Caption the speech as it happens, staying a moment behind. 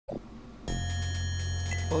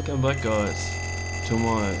Welcome back, guys, to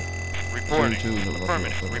my Reporting. Dune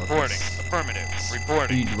Affirmative. Reporting. Affirmative.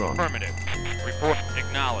 Reporting. Speedrun. Affirmative. Report.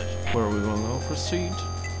 Acknowledged. where we will now proceed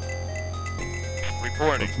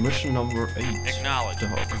Reporting. with mission number 8, Acknowledged. the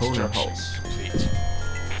Harkonnen house. Complete.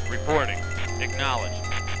 Reporting. Acknowledged.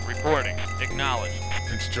 Reporting. Acknowledged.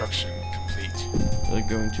 Construction complete. We're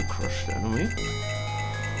going to crush the enemy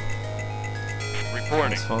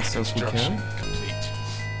Reporting. as fast as we Construction can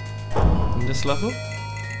complete. in this level.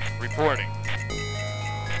 Reporting.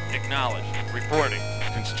 Acknowledged. Reporting.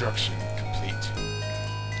 Construction complete.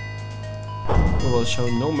 We will show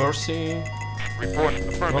no mercy, Report. nothing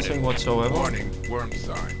Affirmative. whatsoever. Warning, worm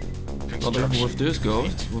sign. Not even with this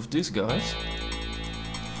complete. guys. With these guys.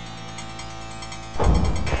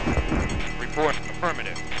 Report.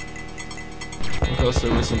 Affirmative. Because they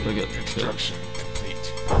will simply get killed. Construction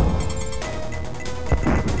complete.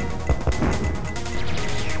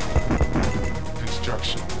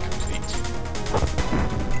 Construction complete.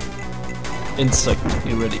 Insect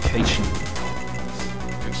eradication.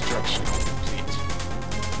 Construction complete.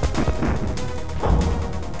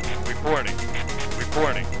 Reporting.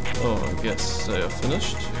 Reporting. Oh, I guess they are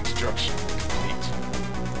finished. Construction complete.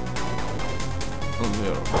 And we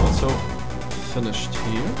are also finished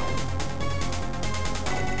here.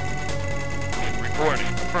 Reporting.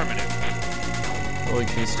 Affirmative. Or we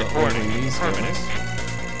can start Reporting. moving these Affirmative. guys.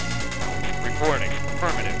 Reporting.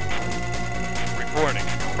 Affirmative. Reporting.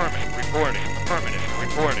 Affirmative. Reporting. Affirmative.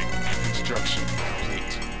 Reporting. Construction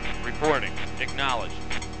complete. Reporting. Acknowledged.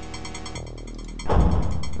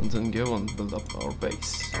 And then go and build up our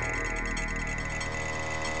base.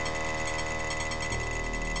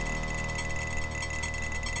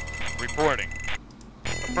 Reporting.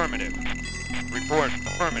 Affirmative. Report.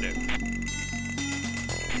 Affirmative.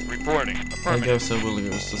 Reporting. I Affirmative. guess I will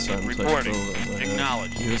use the same tech Reporting. build as I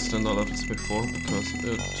Acknowledged. have used in the levels before because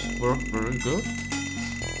it worked very good.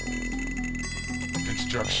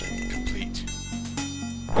 Construction complete.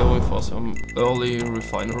 Going for some early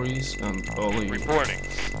refineries and early Reporting.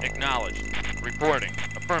 Acknowledged. Reporting.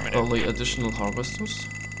 Affirmative. additional harvesters.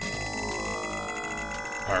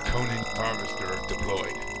 Harkonnen harvester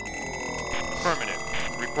deployed. Affirmative.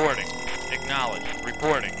 Reporting. Acknowledged.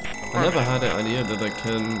 Reporting. I never Affirmative. had the idea that I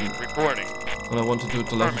can, Reporting. when I want to do it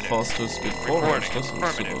the level Affirmative. faster, get 4 Reporting. harvesters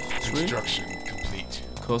instead Affirmative. of 3 Construction complete.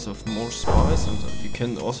 because of more spice, and you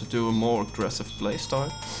can also do a more aggressive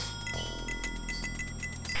playstyle.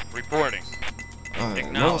 Reporting. I never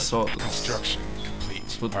Acknowledged. thought this Construction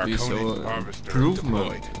complete. would be so Harkonnen harvester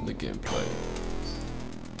improvement deployed. in the gameplay.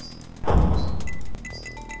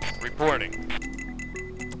 Reporting.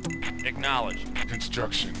 Acknowledged.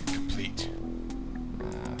 Construction complete.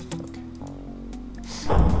 Ah, fuck.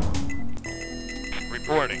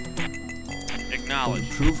 Reporting. Acknowledged.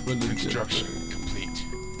 Improvement in Construction gameplay. complete.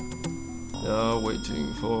 Yeah,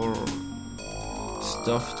 waiting for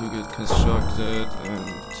stuff to get constructed,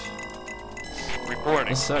 and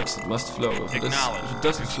Reporting. it sucks, it must flow. If it Acknowledged.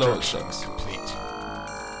 doesn't flow, it Construction sucks. complete.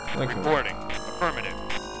 Okay. Reporting. Affirmative.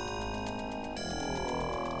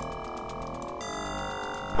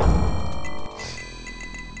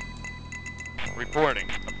 Reporting.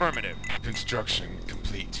 Affirmative. Construction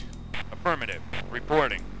complete. Affirmative.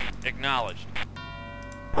 Reporting. Acknowledged.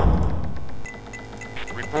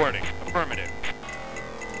 Reporting. Affirmative.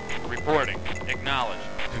 Reporting. Acknowledged.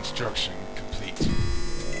 Construction complete.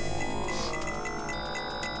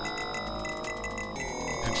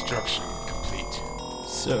 Construction complete.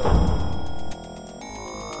 So,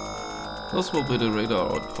 this will be the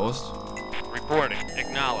radar outpost Reporting.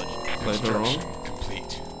 Acknowledged. later Construction on.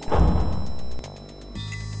 complete.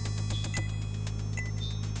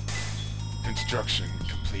 Construction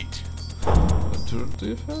complete. Turret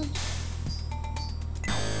defense?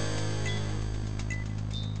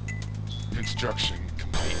 Construction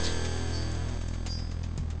complete.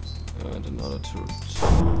 And another turret.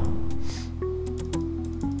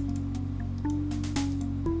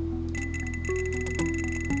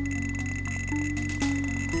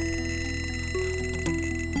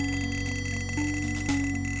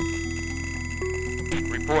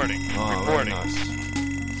 Reporting. Ah, very Reporting. nice.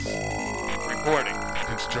 Reporting.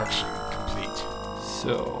 Construction complete.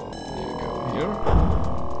 So, you go here.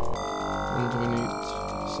 And we need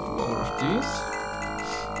some more of these.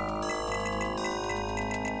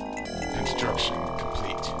 Construction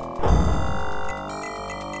complete.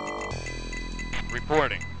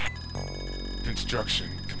 Reporting. Construction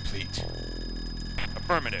complete.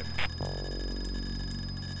 Affirmative.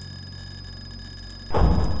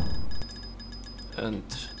 And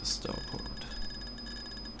the starport.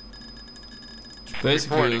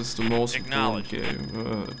 Basically, Reporting. it's the most important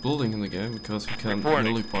Acknowledged. building in the game because you can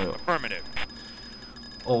Reporting. nullify Affirmative.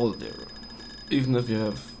 all there, even if you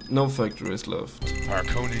have no factories left.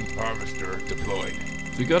 Harkonnen harvester deployed.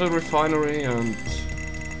 If you got a refinery and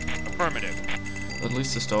Affirmative. at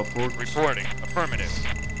least a starport, Reporting. Affirmative.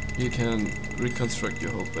 you can reconstruct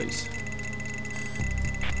your whole base.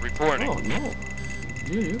 Reporting. Oh no,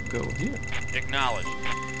 here you go, here. Acknowledged.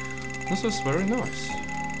 This is very nice.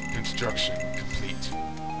 Construction complete.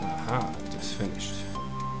 Aha, it is finished.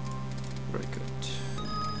 Very good.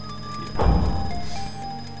 Here.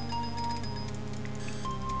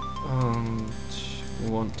 And we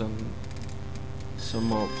want then some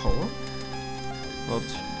more power. But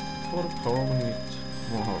for the power we need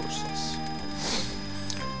more harvesters.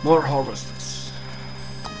 More harvesters.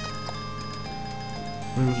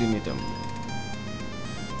 We really need them.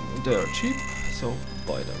 They are cheap, so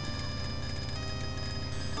buy them.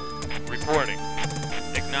 Reporting.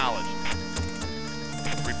 Acknowledged.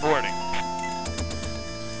 Reporting.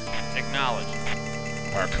 Acknowledged.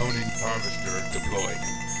 Harkonnen harvester deployed.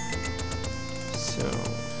 So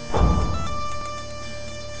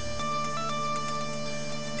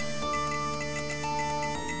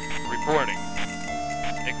Reporting.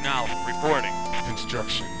 Acknowledged. Reporting.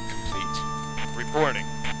 Construction complete. Reporting.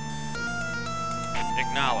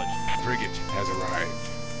 Acknowledged. Frigate has arrived.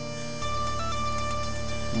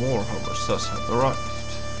 more harvesters have arrived.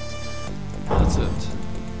 That's it.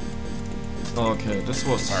 Okay, this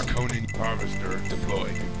was... Harkonnen harvester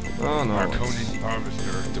deployed. Oh no, Harkonnen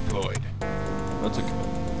harvester deployed. that's okay.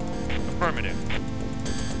 Affirmative.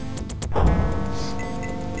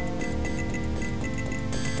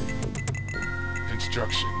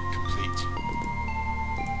 Construction complete.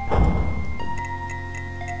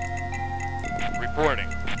 Reporting.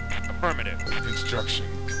 Affirmative. Construction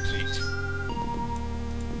complete.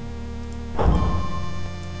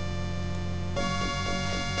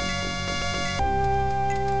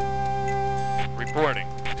 Reporting.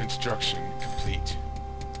 Construction complete.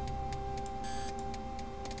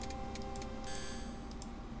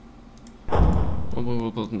 Well, we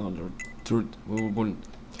will build another third. We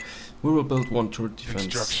will build one third defense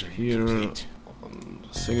Construction here, complete.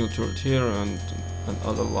 single turret here, and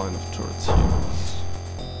another line of turrets here.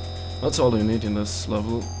 That's all you need in this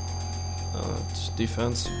level. It's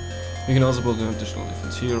defense. You can also build an additional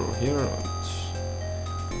defense here or here, and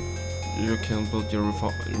you can build your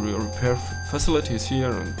repair facilities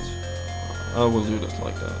here, and I will do that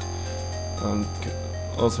like that. And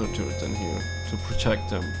also a turret in here to protect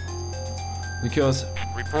them. Because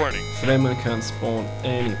Reporting. Fremen can spawn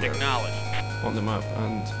anywhere Acknowledged. on the map,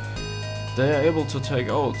 and they are able to take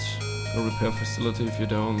out a repair facility if you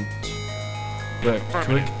don't react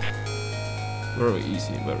quick. Very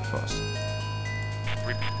easy, very fast.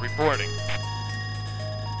 Reporting.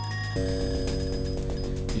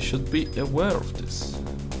 You should be aware of this.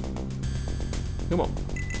 Come on.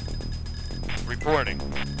 Reporting.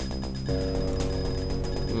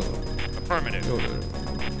 Affirmative. Go there.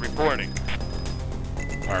 Reporting.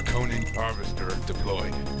 Harkonnen harvester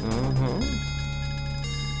deployed.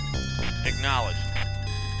 Acknowledged.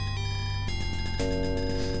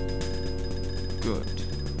 Good.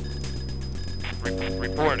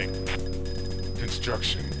 Reporting.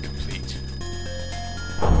 Construction complete.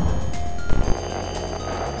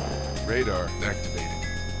 Radar activated.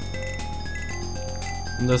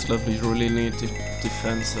 In this level you really need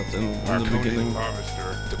defense at in the Harkonnen beginning,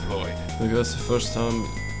 harvester deployed. because the first time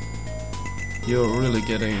you're really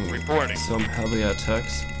getting Reporting. some heavy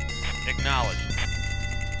attacks. Acknowledged.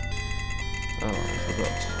 Oh, I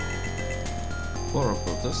forgot. Or I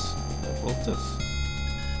built this. I built this.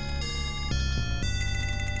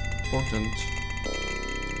 Important.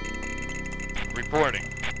 Reporting.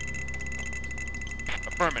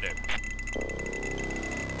 Affirmative.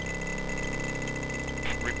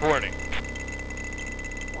 Reporting.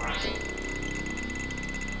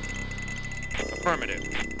 Affirmative.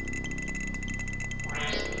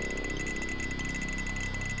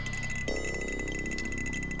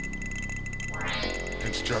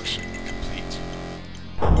 Construction complete.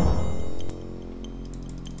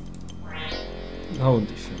 Now in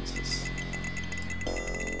defenses.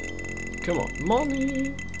 Come on,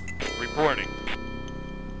 money! Reporting.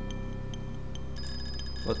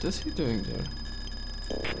 What is he doing there?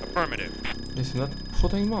 Affirmative. He's not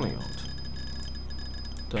putting money out.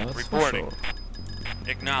 That's Reporting. for sure.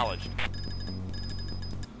 Acknowledged.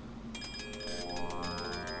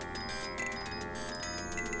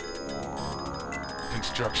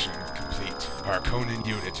 Construction complete. Harkonnen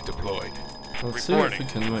units deployed. Let's see if we Reporting.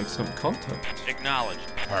 can make some contact. Acknowledged.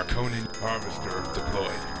 Harkonnen harvester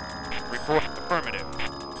deployed. Report.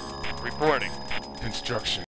 Affirmative. Reporting. Construction